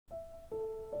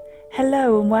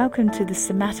Hello and welcome to the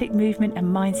Somatic Movement and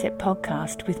Mindset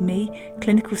podcast with me,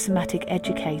 clinical somatic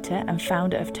educator and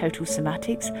founder of Total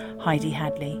Somatics, Heidi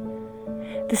Hadley.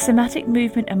 The Somatic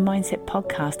Movement and Mindset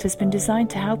podcast has been designed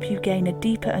to help you gain a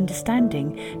deeper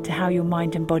understanding to how your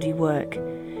mind and body work.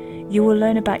 You will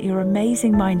learn about your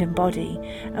amazing mind and body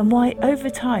and why over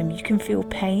time you can feel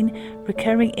pain,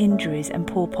 recurring injuries and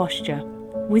poor posture.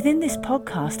 Within this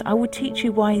podcast, I will teach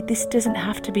you why this doesn't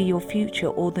have to be your future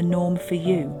or the norm for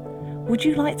you. Would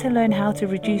you like to learn how to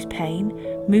reduce pain,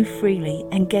 move freely,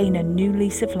 and gain a new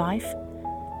lease of life?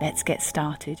 Let's get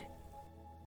started.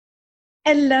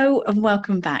 Hello and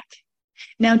welcome back.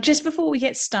 Now, just before we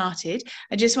get started,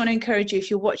 I just want to encourage you, if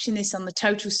you're watching this on the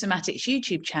Total Somatics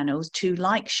YouTube channels, to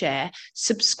like, share,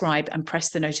 subscribe, and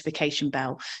press the notification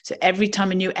bell. So every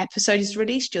time a new episode is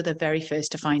released, you're the very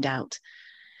first to find out.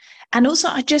 And also,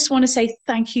 I just want to say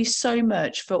thank you so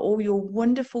much for all your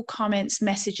wonderful comments,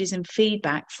 messages, and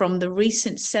feedback from the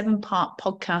recent 7-part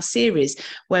podcast series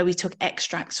where we took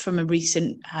extracts from a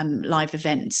recent live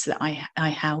events that I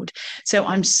held. So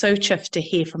I'm so chuffed to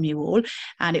hear from you all.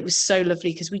 And it was so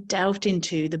lovely because we delved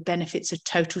into the benefits of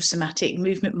total somatic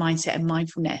movement, mindset, and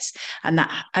mindfulness, and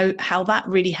how that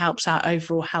really helps our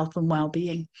overall health and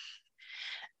well-being.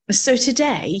 So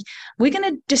today, we're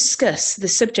going to discuss the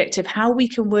subject of how we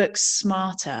can work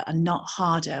smarter and not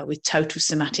harder with total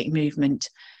somatic movement.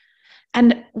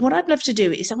 And what I'd love to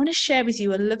do is I want to share with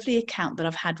you a lovely account that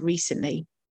I've had recently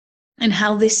and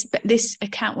how this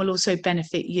account will also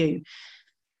benefit you.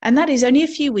 And that is, only a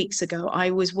few weeks ago,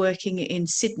 I was working in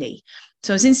Sydney.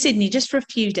 So I was in Sydney just for a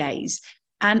few days.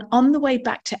 And on the way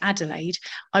back to Adelaide,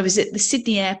 I was at the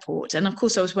Sydney airport. And of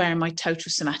course, I was wearing my Total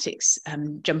Somatics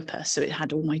jumper, so it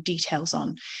had all my details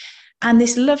on. And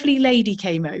this lovely lady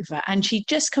came over, and she'd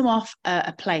just come off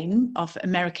a plane off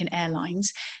American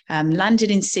Airlines, landed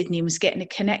in Sydney, and was getting a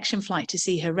connection flight to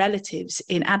see her relatives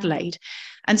in Adelaide.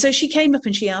 And so she came up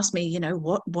and she asked me,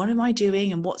 what am I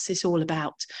doing and what's this all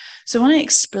about? So when I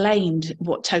explained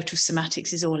what Total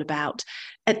Somatics is all about,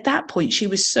 at that point, she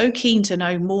was so keen to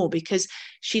know more because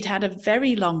she'd had a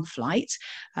very long flight.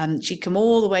 She'd come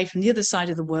all the way from the other side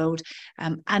of the world.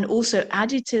 And also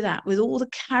added to that, with all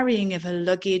the carrying of her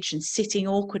luggage and sitting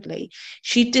awkwardly,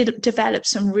 she did develop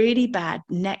some really bad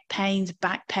neck pains,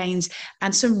 back pains,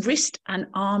 and some wrist and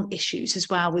arm issues as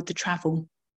well with the travel.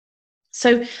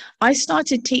 So I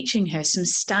started teaching her some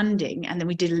standing, and then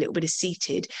we did a little bit of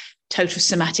seated total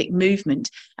somatic movement.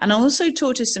 And I also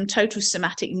taught her some total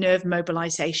somatic nerve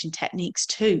mobilization techniques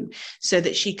too, so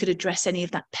that she could address any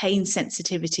of that pain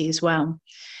sensitivity as well.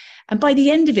 And by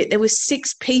the end of it, there were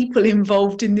 6 people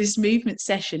involved in this movement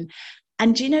session.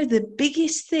 And the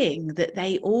biggest thing that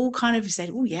they all kind of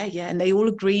said, oh, yeah, and they all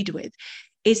agreed with,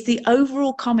 is the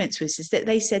overall comments is that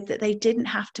they said that they didn't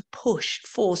have to push,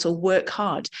 force, or work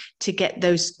hard to get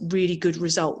those really good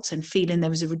results, and feeling there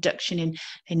was a reduction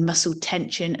in muscle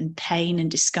tension and pain and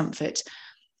discomfort.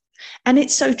 And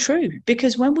it's so true,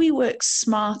 because when we work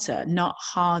smarter, not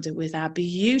harder, with our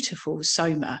beautiful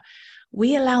soma,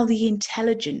 we allow the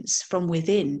intelligence from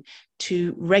within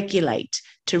to regulate,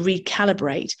 to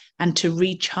recalibrate, and to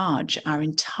recharge our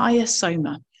entire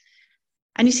soma.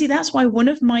 And you see, that's why one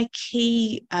of my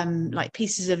key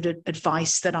pieces of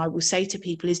advice that I will say to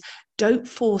people is, don't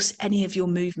force any of your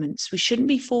movements. We shouldn't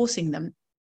be forcing them.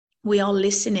 We are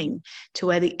listening to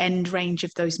where the end range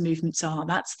of those movements are.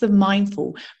 That's the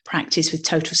mindful practice with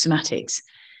total somatics.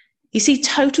 You see,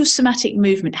 total somatic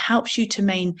movement helps you to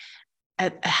maintain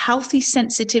a healthy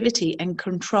sensitivity and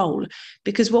control,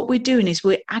 because what we're doing is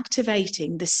we're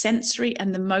activating the sensory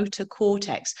and the motor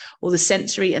cortex, or the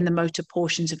sensory and the motor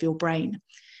portions of your brain.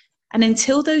 And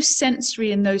until those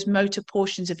sensory and those motor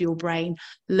portions of your brain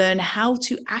learn how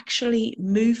to actually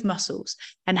move muscles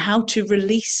and how to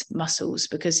release muscles,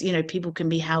 because people can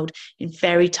be held in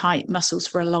very tight muscles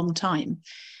for a long time,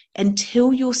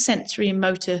 until your sensory and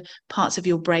motor parts of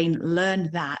your brain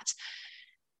learn that,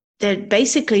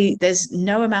 there's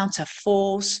no amount of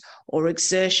force or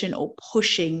exertion or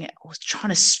pushing or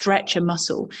trying to stretch a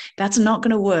muscle. That's not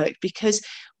going to work, because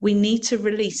we need to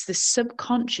release the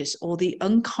subconscious or the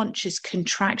unconscious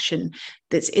contraction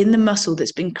that's in the muscle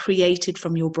that's been created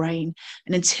from your brain.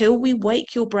 And until we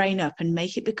wake your brain up and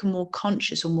make it become more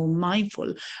conscious or more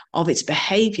mindful of its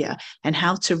behavior and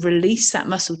how to release that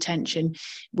muscle tension,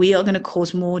 we are going to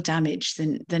cause more damage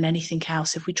than anything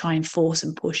else if we try and force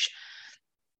and push.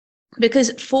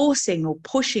 Because forcing or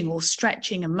pushing or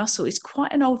stretching a muscle is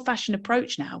quite an old-fashioned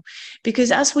approach now,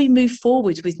 because as we move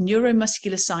forward with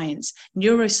neuromuscular science,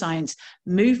 neuroscience,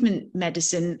 movement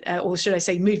medicine, or should I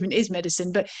say movement is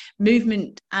medicine, but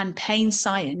movement and pain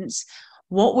science,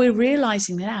 what we're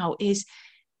realizing now is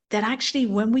that actually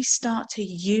when we start to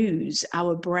use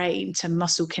our brain to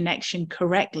muscle connection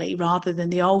correctly, rather than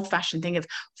the old-fashioned thing of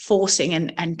forcing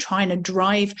and trying to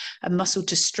drive a muscle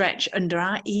to stretch under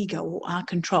our ego or our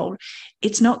control,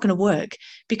 it's not going to work,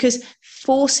 because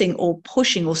forcing or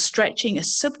pushing or stretching a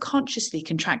subconsciously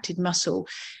contracted muscle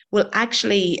will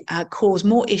actually cause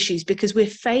more issues, because we're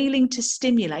failing to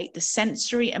stimulate the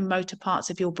sensory and motor parts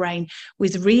of your brain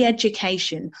with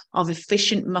re-education of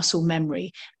efficient muscle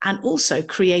memory, and also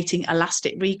creating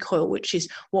elastic recoil, which is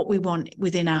what we want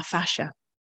within our fascia.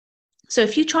 So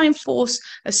if you try and force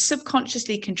a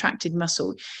subconsciously contracted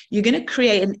muscle, you're going to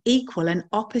create an equal and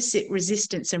opposite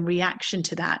resistance and reaction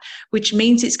to that, which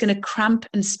means it's going to cramp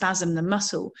and spasm the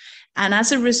muscle. And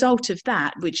as a result of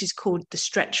that, which is called the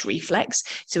stretch reflex,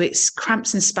 so it's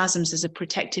cramps and spasms as a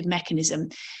protective mechanism,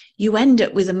 you end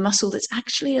up with a muscle that's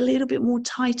actually a little bit more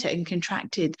tighter and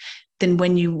contracted than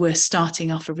when you were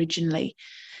starting off originally.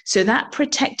 So that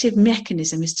protective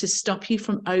mechanism is to stop you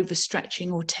from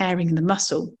overstretching or tearing the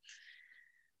muscle.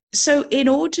 So in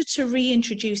order to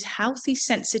reintroduce healthy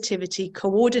sensitivity,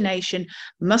 coordination,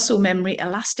 muscle memory,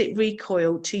 elastic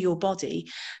recoil to your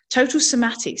body, Total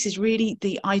Somatics is really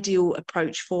the ideal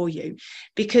approach for you,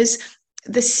 because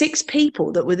the 6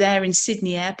 people that were there in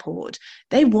Sydney Airport,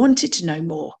 they wanted to know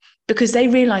more, because they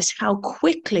realized how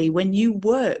quickly, when you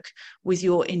work with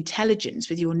your intelligence,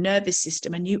 with your nervous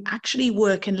system, and you actually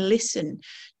work and listen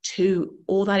to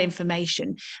all that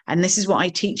information, and this is what I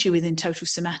teach you within Total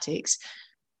Somatics,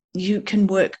 you can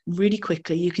work really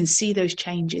quickly. You can see those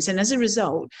changes. And as a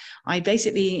result, I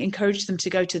basically encourage them to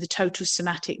go to the Total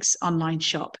Somatics online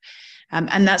shop.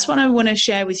 And that's what I want to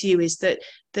share with you, is that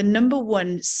the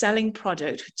 #1 selling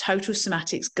product, Total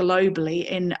Somatics, globally,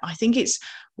 in I think it's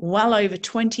well over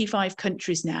 25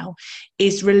 countries now,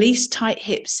 is Release Tight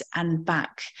Hips and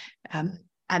Back.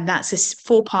 And that's a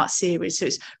 4-part series. So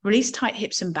it's Release Tight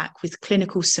Hips and Back with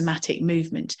clinical somatic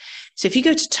movement. So if you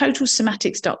go to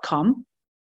totalsomatics.com,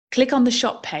 click on the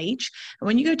shop page. And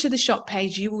when you go to the shop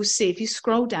page, you will see, if you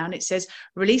scroll down, it says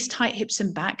Release Tight Hips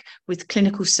and Back with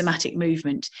clinical somatic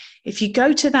movement. If you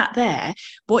go to that there,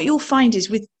 what you'll find is,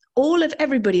 with all of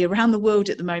everybody around the world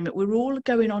at the moment, we're all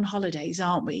going on holidays,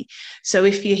 aren't we? So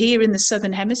if you're here in the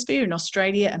Southern Hemisphere in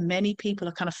Australia, and many people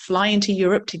are kind of flying to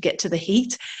Europe to get to the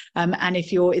heat. And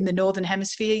if you're in the Northern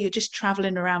Hemisphere, you're just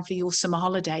traveling around for your summer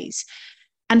holidays.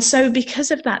 And so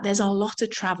because of that, there's a lot of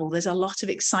travel. There's a lot of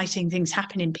exciting things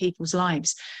happening in people's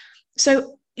lives.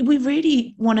 So we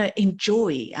really want to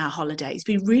enjoy our holidays.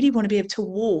 We really want to be able to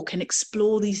walk and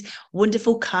explore these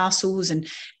wonderful castles and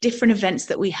different events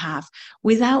that we have,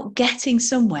 without getting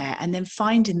somewhere and then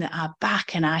finding that our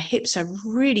back and our hips are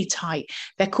really tight.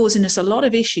 They're causing us a lot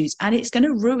of issues, and it's going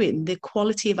to ruin the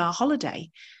quality of our holiday.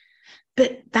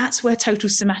 But that's where Total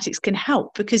Somatics can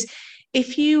help, because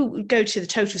if you go to the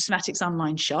Total Somatics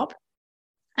online shop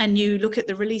and you look at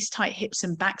the Release Tight Hips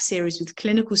and Back series with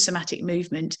clinical somatic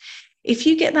movement, if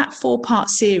you get that 4-part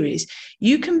series,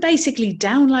 you can basically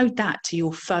download that to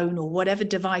your phone or whatever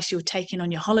device you're taking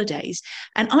on your holidays,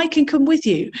 and I can come with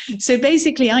you. So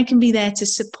basically, I can be there to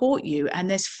support you. And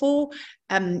there's 4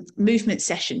 movement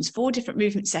sessions, 4 different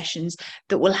movement sessions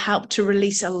that will help to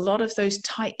release a lot of those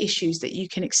tight issues that you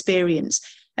can experience.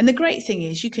 And the great thing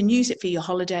is, you can use it for your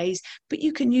holidays, but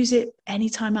you can use it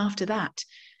anytime after that.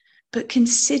 But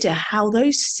consider how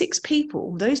those 6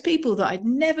 people, those people that I'd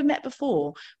never met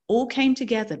before, all came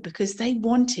together because they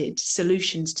wanted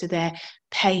solutions to their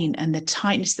pain and the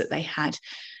tightness that they had.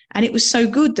 And it was so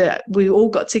good that we all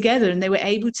got together and they were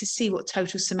able to see what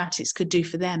Total Somatics could do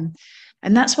for them.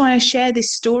 And that's why I share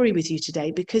this story with you today,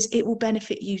 because it will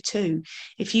benefit you too.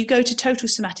 If you go to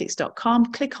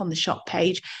totalsomatics.com, click on the shop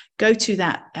page, go to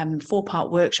that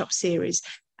 4-part workshop series,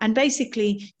 and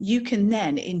basically you can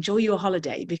then enjoy your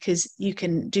holiday, because you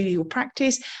can do your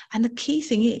practice. And the key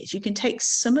thing is, you can take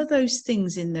some of those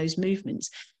things in those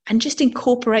movements and just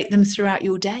incorporate them throughout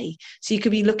your day. So you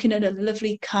could be looking at a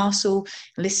lovely castle,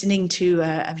 listening to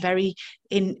a very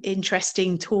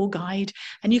interesting tour guide,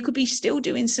 and you could be still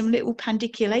doing some little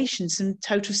pandiculation, some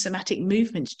total somatic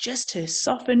movements, just to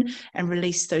soften and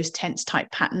release those tense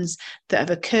tight patterns that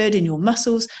have occurred in your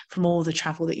muscles from all the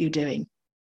travel that you're doing.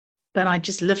 But I'd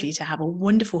just love you to have a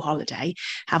wonderful holiday,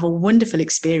 have a wonderful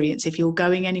experience. If you're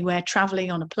going anywhere, traveling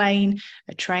on a plane,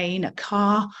 a train, a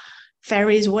car,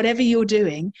 ferries, whatever you're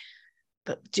doing,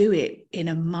 but do it in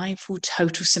a mindful,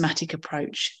 total somatic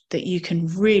approach that you can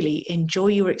really enjoy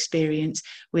your experience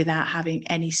without having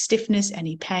any stiffness,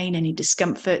 any pain, any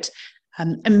discomfort.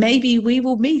 And maybe we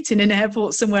will meet in an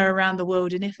airport somewhere around the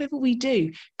world. And if ever we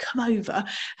do, come over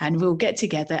and we'll get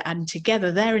together, and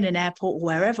together there in an airport,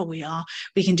 wherever we are,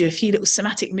 we can do a few little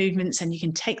somatic movements, and you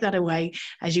can take that away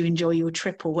as you enjoy your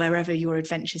trip or wherever your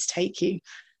adventures take you.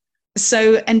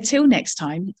 So until next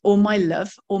time, all my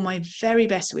love, all my very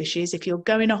best wishes. If you're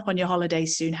going off on your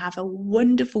holidays soon, have a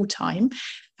wonderful time.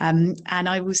 And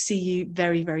I will see you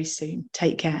very, very soon.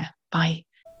 Take care. Bye.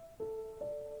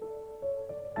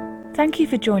 Thank you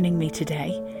for joining me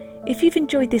today. If you've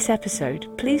enjoyed this episode,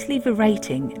 please leave a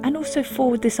rating and also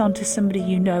forward this on to somebody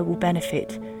you know will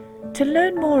benefit. To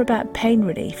learn more about pain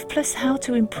relief, plus how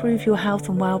to improve your health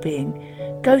and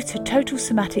well-being, go to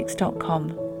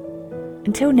totalsomatics.com.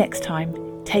 Until next time,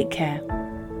 take care.